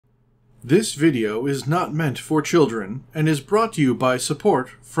This video is not meant for children and is brought to you by support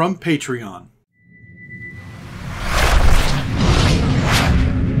from Patreon.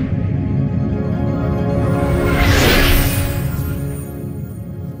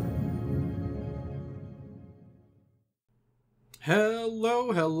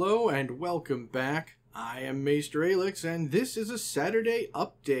 Hello, and welcome back. I am Maester Aelix, and this is a Saturday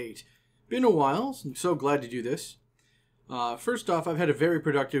update. Been a while, I'm so glad to do this. First off, I've had a very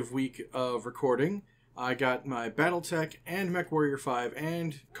productive week of recording. I got my Battletech and MechWarrior 5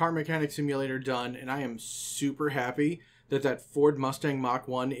 and Car Mechanic Simulator done, and I am super happy that that Ford Mustang Mach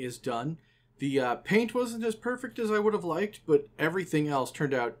 1 is done. The paint wasn't as perfect as I would have liked, but everything else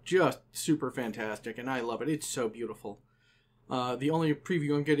turned out just super fantastic, and I love it. It's so beautiful. The only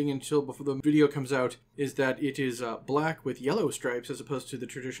preview I'm getting until before the video comes out is that it is black with yellow stripes as opposed to the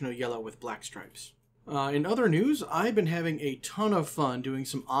traditional yellow with black stripes. In other news, I've been having a ton of fun doing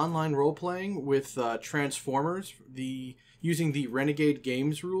some online role-playing with Transformers, using the Renegade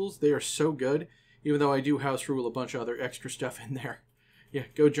Games rules. They are so good, even though I do house rule a bunch of other extra stuff in there. Yeah,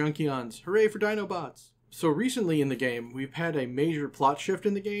 go Junkions. Hooray for Dinobots! So recently in the game, we've had a major plot shift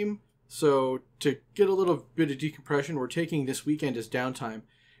in the game, so to get a little bit of decompression, we're taking this weekend as downtime,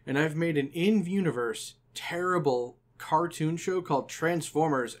 and I've made an in-universe, terrible cartoon show called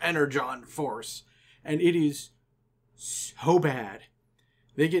Transformers Energon Force. And it is so bad.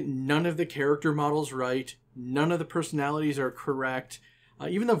 They get none of the character models right. None of the personalities are correct.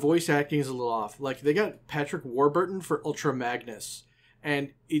 Even the voice acting is a little off. Like, they got Patrick Warburton for Ultra Magnus.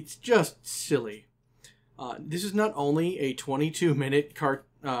 And it's just silly. This is not only a 22-minute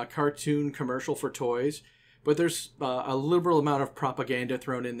cartoon commercial for toys, but there's a liberal amount of propaganda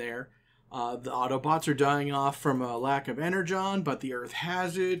thrown in there. The Autobots are dying off from a lack of energon, but the Earth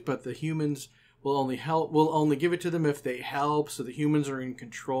has it, but the humans will only give it to them if they help, so the humans are in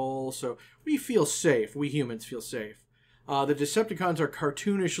control, so we feel safe. We humans feel safe. The Decepticons are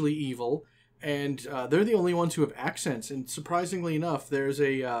cartoonishly evil, and they're the only ones who have accents, and surprisingly enough, there's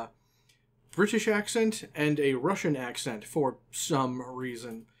a British accent and a Russian accent for some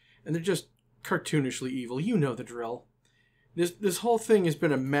reason, and they're just cartoonishly evil. You know the drill. This whole thing has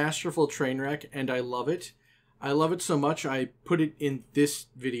been a masterful train wreck, and I love it. I love it so much I put it in this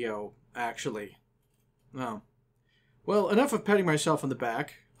video, actually. Oh. Well, enough of patting myself on the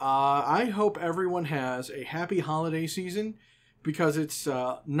back. I hope everyone has a happy holiday season, because it's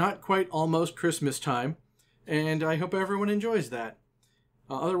not quite almost Christmas time, and I hope everyone enjoys that.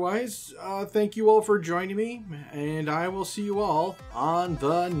 Otherwise, thank you all for joining me, and I will see you all on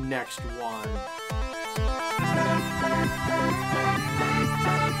the next one.